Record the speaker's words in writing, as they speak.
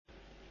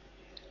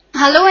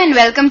Hello and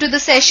welcome to the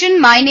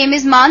session. My name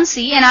is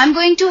Mansi and I'm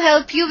going to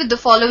help you with the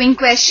following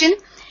question.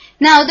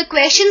 Now the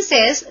question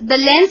says the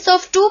lengths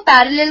of two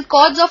parallel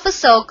chords of a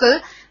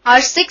circle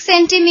are 6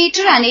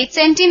 cm and 8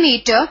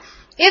 cm.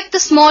 If the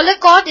smaller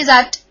chord is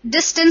at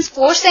distance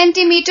 4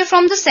 cm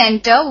from the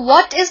center,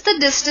 what is the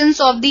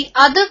distance of the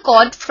other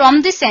chord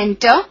from the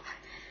center?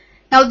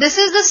 Now this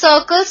is the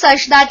circle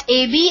such that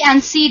AB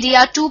and CD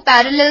are two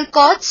parallel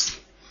chords.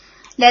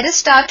 Let us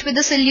start with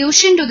the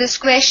solution to this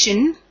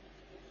question.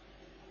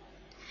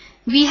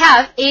 We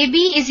have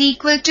AB is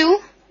equal to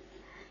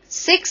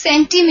 6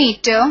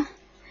 cm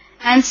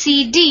and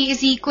CD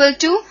is equal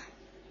to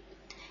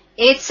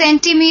 8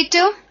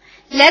 cm.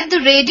 Let the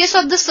radius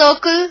of the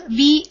circle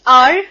be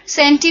r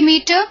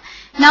centimeter.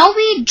 Now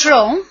we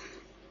draw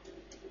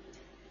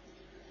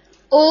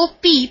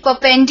OP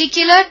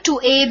perpendicular to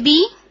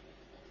AB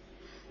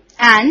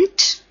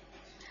and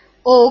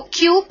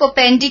OQ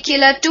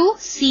perpendicular to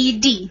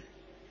CD.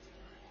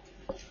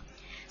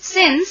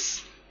 Since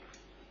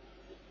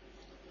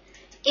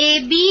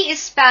AB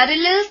is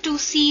parallel to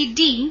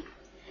CD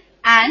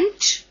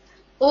and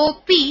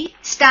OP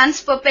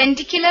stands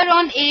perpendicular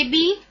on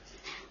AB,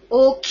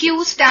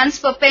 OQ stands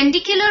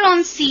perpendicular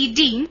on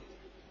CD,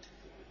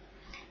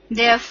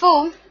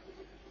 therefore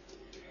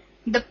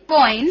the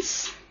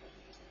points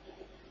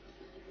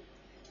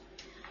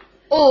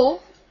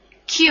O,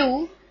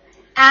 Q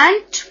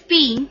and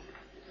P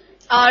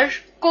are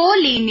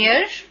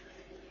collinear.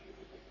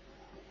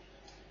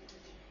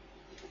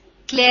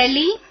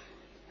 Clearly,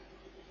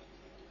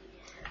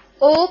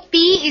 OP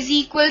is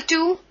equal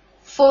to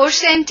 4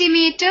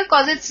 cm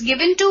because it's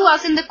given to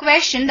us in the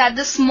question that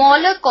the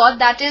smaller chord,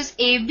 that is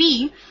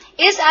AB,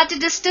 is at a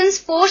distance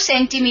 4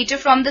 cm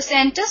from the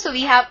center. So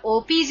we have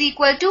OP is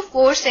equal to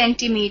 4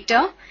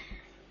 cm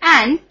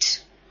and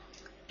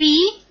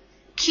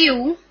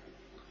PQ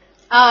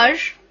are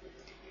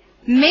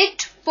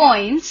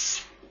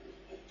midpoints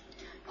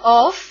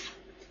of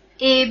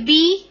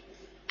AB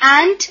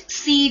and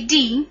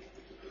CD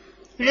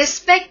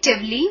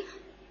respectively.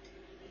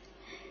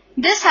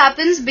 This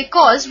happens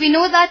because we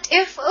know that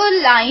if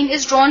a line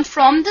is drawn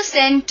from the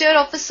center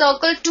of a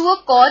circle to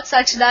a chord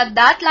such that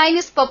that line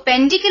is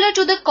perpendicular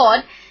to the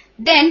chord,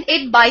 then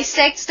it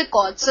bisects the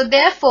chord. So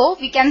therefore,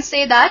 we can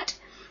say that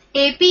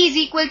AP is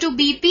equal to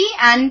BP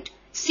and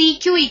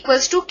CQ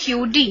equals to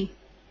QD.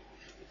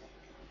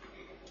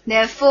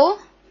 Therefore,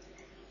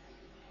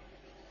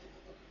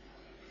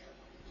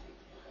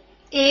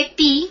 AP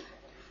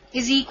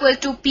is equal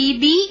to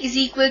PB is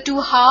equal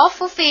to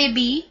half of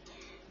AB,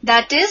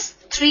 that is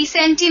 3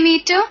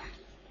 cm,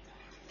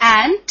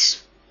 and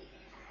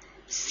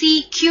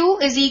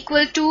CQ is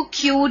equal to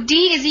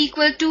QD is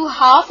equal to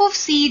half of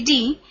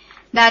CD,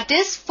 that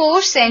is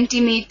 4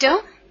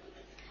 cm.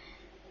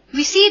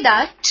 We see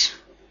that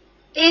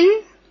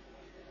in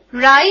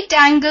right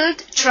angled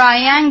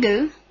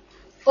triangle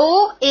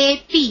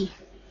OAP,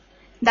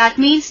 that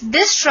means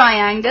this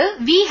triangle,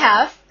 we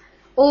have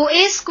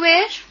OA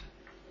square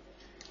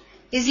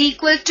is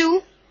equal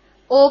to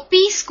OP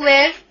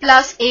square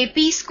plus AP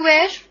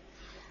square.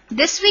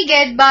 This we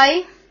get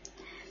by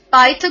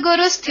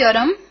Pythagoras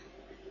theorem.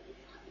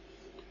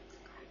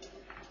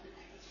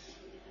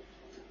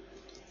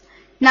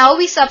 Now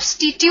we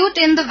substitute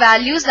in the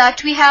values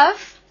that we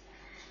have.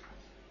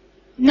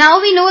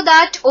 Now we know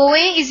that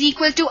OA is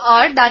equal to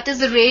R, that is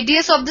the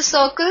radius of the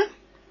circle.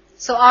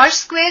 So R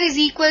square is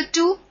equal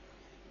to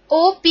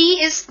OP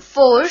is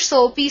 4,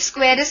 so OP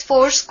square is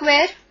 4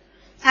 square.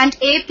 And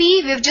AP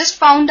we've just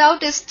found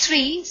out is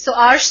 3, so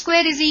R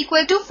square is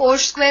equal to 4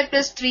 square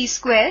plus 3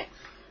 square,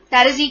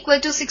 that is equal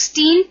to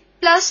 16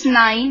 plus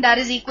 9, that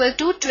is equal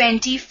to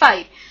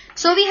 25.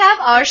 So we have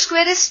R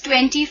square is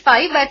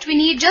 25, but we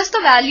need just the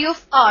value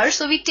of R,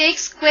 so we take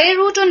square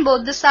root on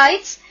both the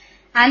sides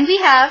and we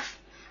have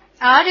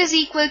R is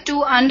equal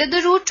to under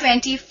the root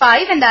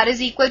 25 and that is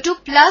equal to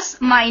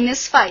plus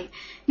minus 5.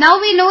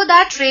 Now we know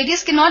that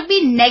radius cannot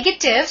be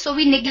negative, so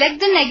we neglect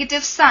the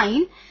negative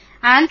sign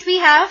and we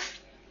have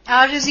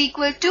R is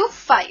equal to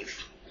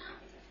 5.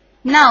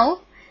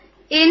 Now,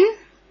 in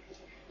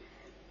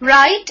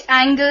right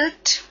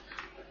angled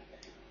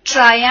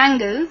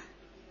triangle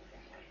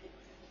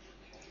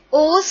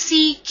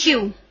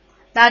OCQ,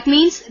 that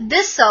means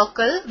this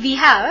circle, we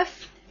have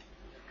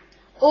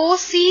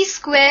OC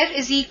square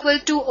is equal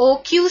to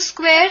OQ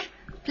square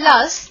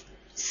plus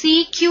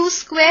CQ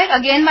square,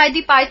 again by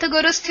the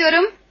Pythagoras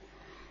theorem.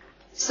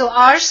 So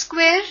R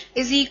square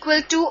is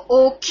equal to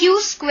OQ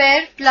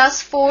square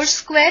plus 4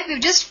 square.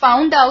 We've just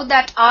found out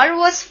that R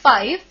was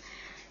 5.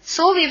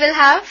 So we will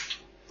have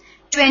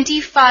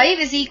 25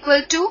 is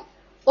equal to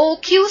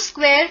OQ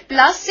square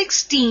plus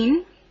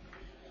 16.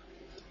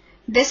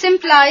 This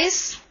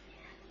implies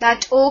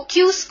that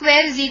OQ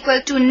square is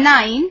equal to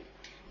 9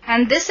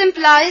 and this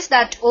implies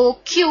that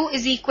OQ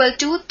is equal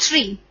to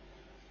 3.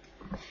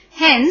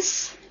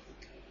 Hence,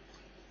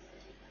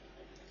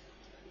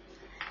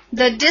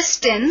 the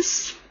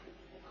distance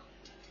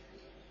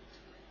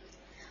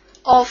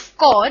of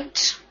chord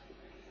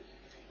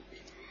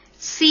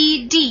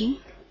CD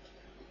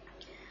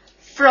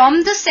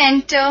from the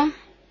center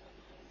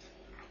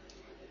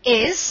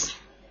is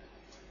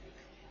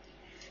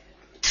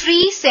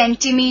 3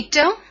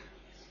 centimeter.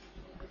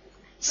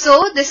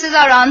 So this is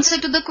our answer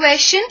to the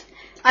question.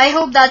 I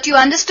hope that you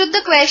understood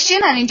the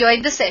question and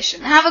enjoyed the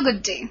session. Have a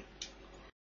good day.